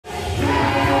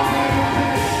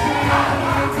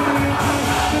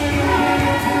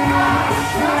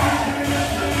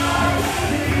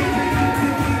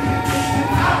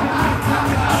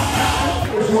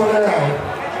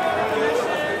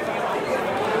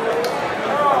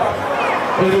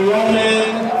Is it Roman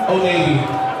or Navy?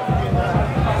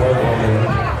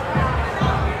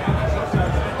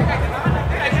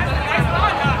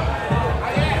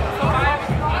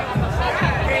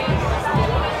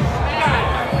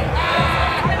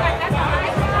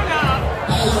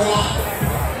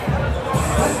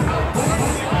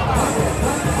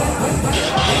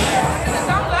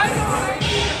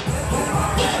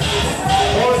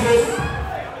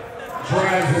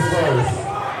 Drags is first.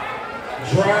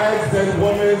 Drags, then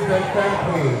women, then femme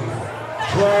queens.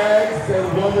 Drags, then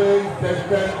women, then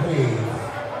femme queens.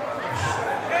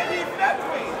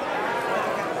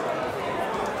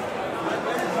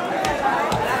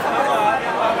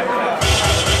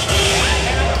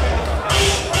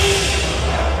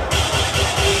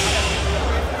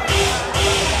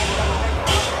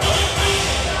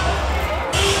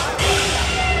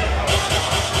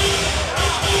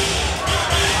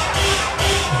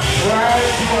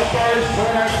 First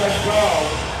drag, let's go.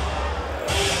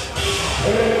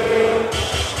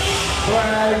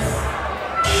 Flags.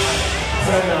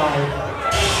 10-9.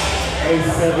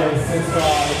 8-7.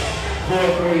 6-5.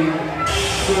 4-3.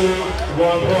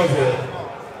 2-1. Pause it.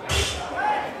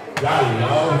 Got it,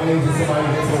 y'all. We need somebody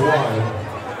gets a 1.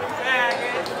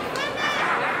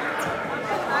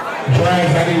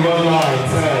 Drags, I need 1 line.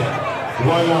 10.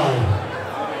 1 line.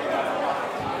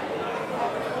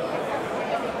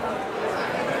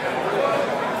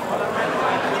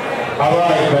 All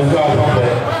right, let's go, pump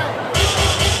it.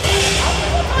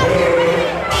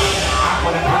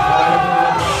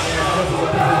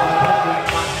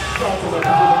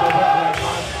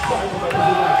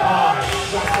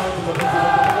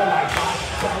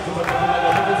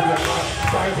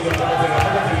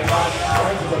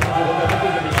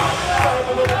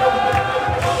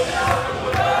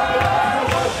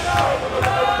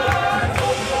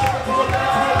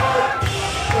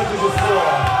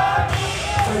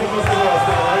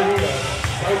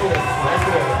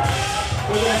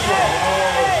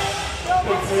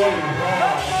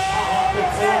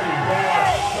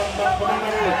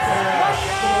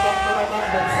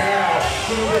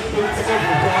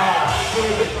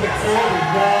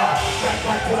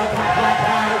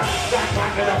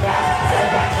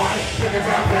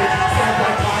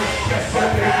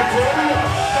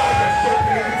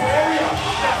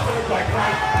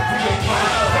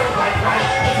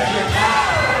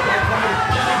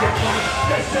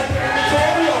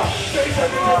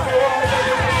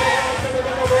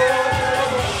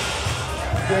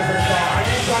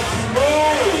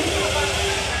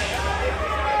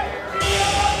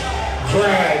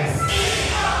 Drags.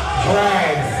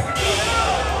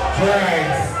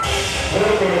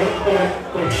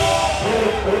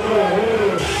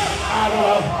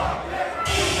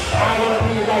 I wanna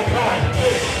be like that.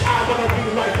 I wanna be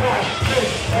like that.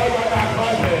 Hey, I got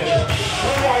carpet.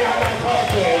 Hey, I got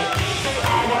carpet.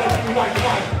 I wanna be like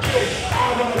that. I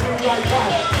wanna be like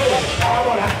that. I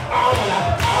wanna.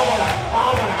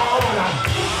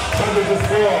 Judges is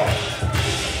 4.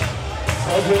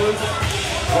 Judges,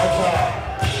 what's up?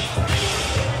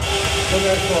 The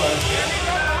next one.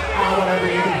 I wanna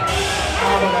be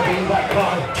like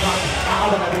that.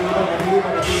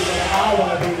 I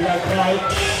wanna be like that.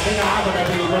 And I wanna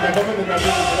be when the women in the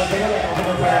room, when they like I'm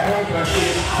gonna play a hand, can I see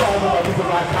it? So I'm gonna be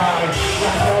like time.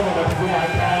 That's all I'm gonna be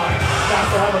like time.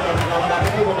 That's all I'm gonna be like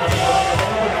time.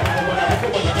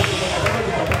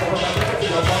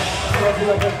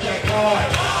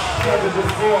 Judges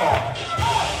is 4.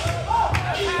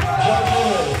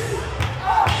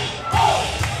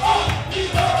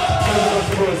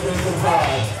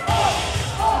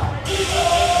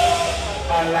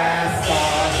 Alaska,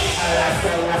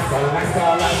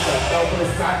 nobody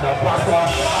stop the Boxx.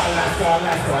 Alaska,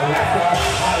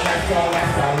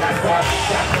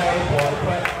 that PlayBoy,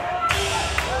 but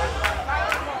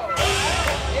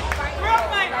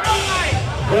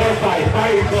they're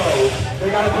fighting clothes. They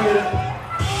gotta put it.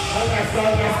 Let's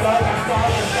go.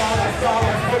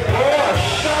 Put more.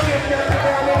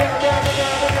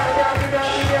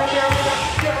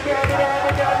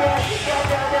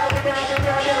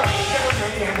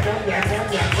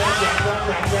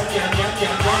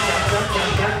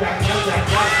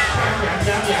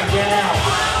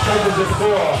 Judges is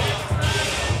 4.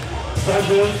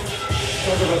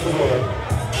 Judges is 4.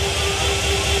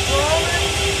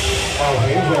 Oh,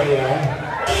 hey, Dre,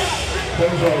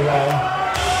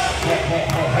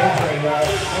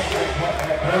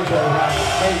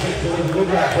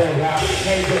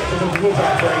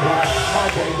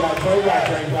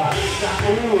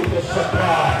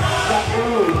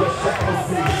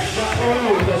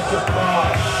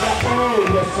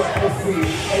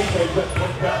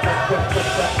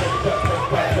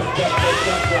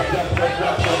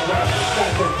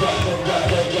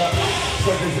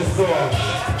 score.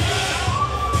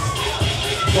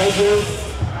 Judges,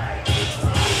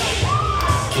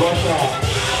 what's up?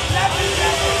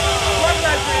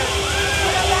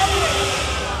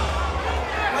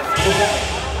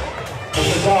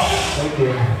 What's up? Thank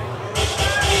you.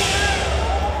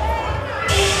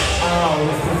 Oh,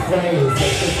 it's this place,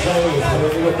 it's this place,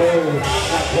 whatever your days,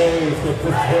 that place, with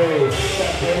this place,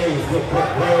 that place, with this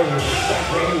place, that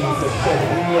place, it's shit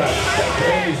here, that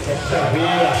place, it's shit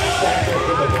here, that place,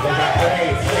 that place, that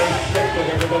place, that place,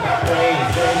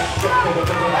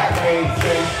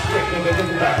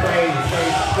 that place,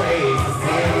 that place, is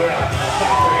here,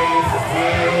 that place is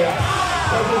here.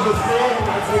 Judges is good, I'm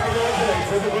not taking it away,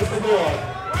 take it with the board.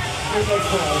 Good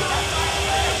next one.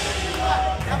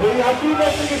 Hey, I think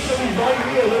that nigga should be right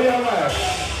here. Look at that.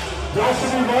 Y'all should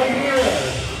be right here.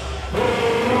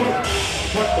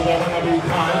 What do I wanna be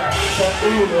kind? So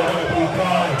ooh, I wanna be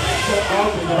kind. So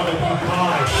ugly, I wanna be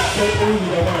kind. So ooh,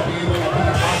 I wanna be kind.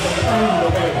 So ooh,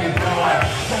 I wanna be kind.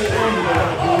 So ooh,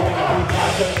 I wanna be kind.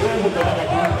 So ooh, I wanna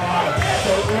be kind.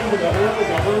 So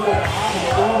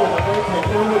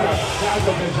ooh, that's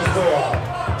a bitch score.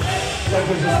 That's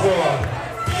a bitch score.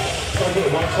 Okay,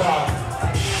 one shot.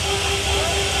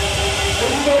 If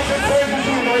you don't pretend to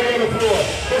do right on the floor,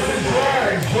 this is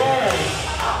drag.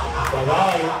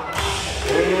 Bye-bye.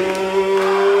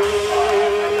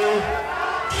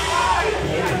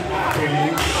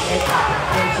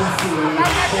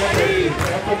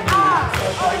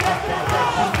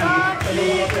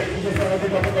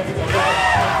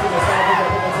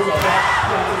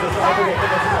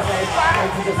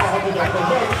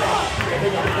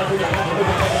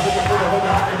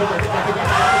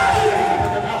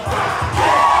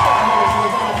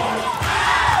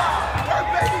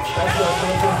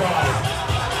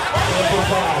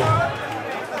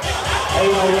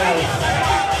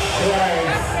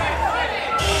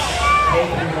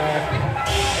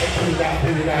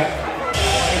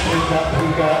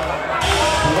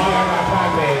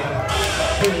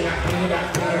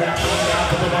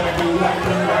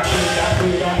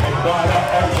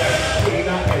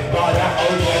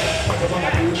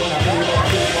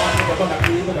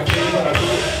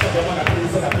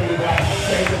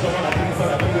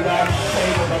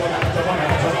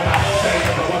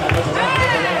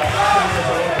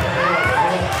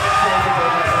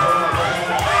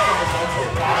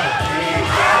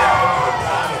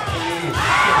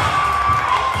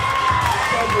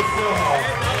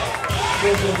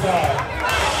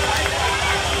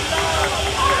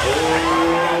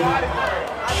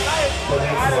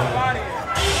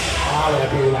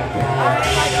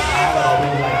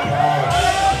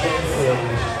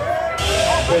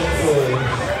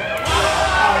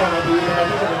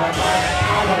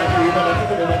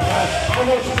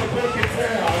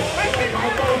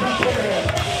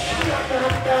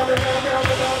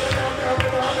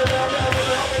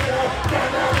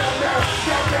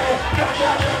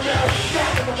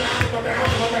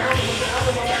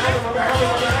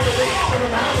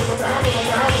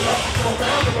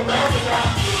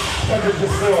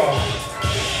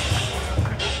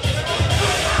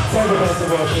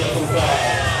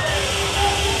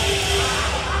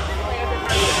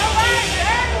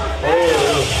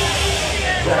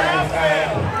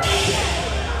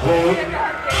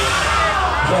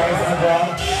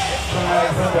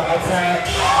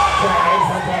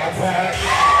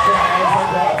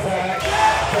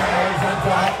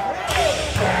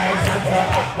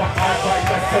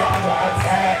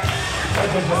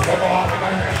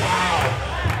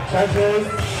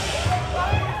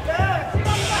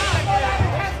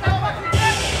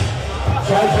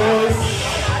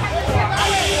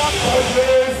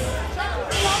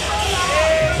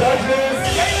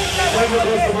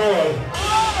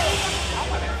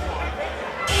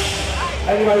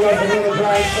 Anybody else another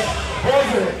drive?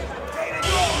 Pause it.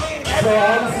 So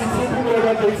obviously 2 people that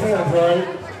got their 10s, right?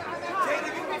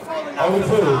 Only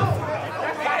 2.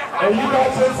 And you got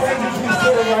your 10s that you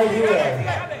sitting right here.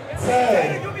 10,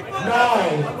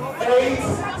 9, 8,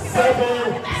 7,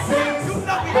 6,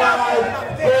 5,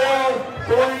 4,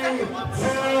 3,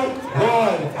 2,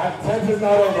 1. 10s is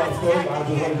not over, I'm still, I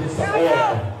just want to do some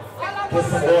order. Get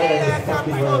some order in this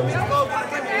fucking room.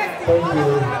 Thank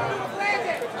you.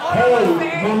 Hey,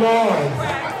 Mulan,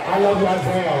 I love you as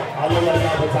well. I love you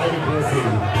as a tiny pussy.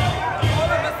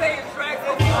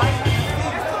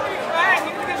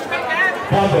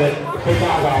 Pump it, hey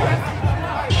Gaga.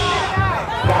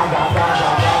 Gaga, Gaga,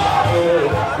 Gaga, hey.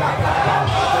 Gaga,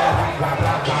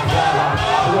 Gaga,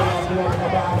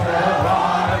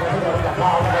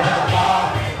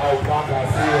 oh, Gaga,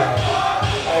 see ya.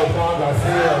 Oh, Gaga,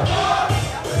 see ya.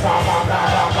 Gaga,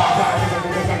 Gaga, Gaga,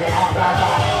 Gaga, Gaga,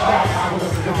 Gaga.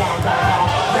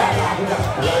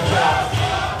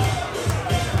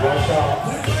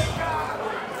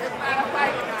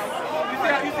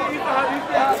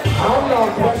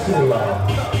 I'm questioning y'all.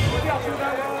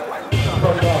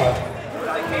 From God.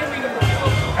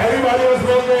 Everybody was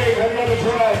moving. Any other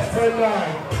drugs? 10-9,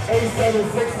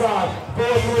 8-7-6-5,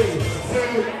 4-3,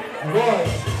 2-1.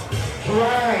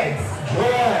 Drags.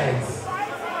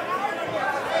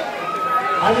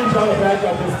 I need y'all to back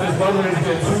up. This bundle is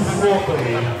getting too small for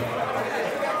me.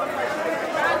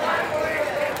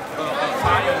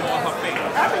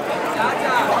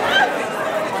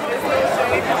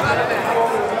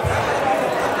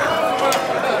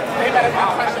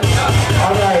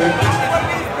 All right.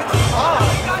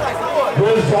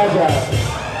 Where's Jaja?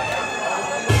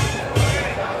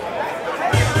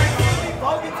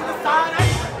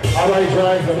 All right,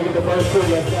 Drags, let me get the first two.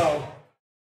 Let's go.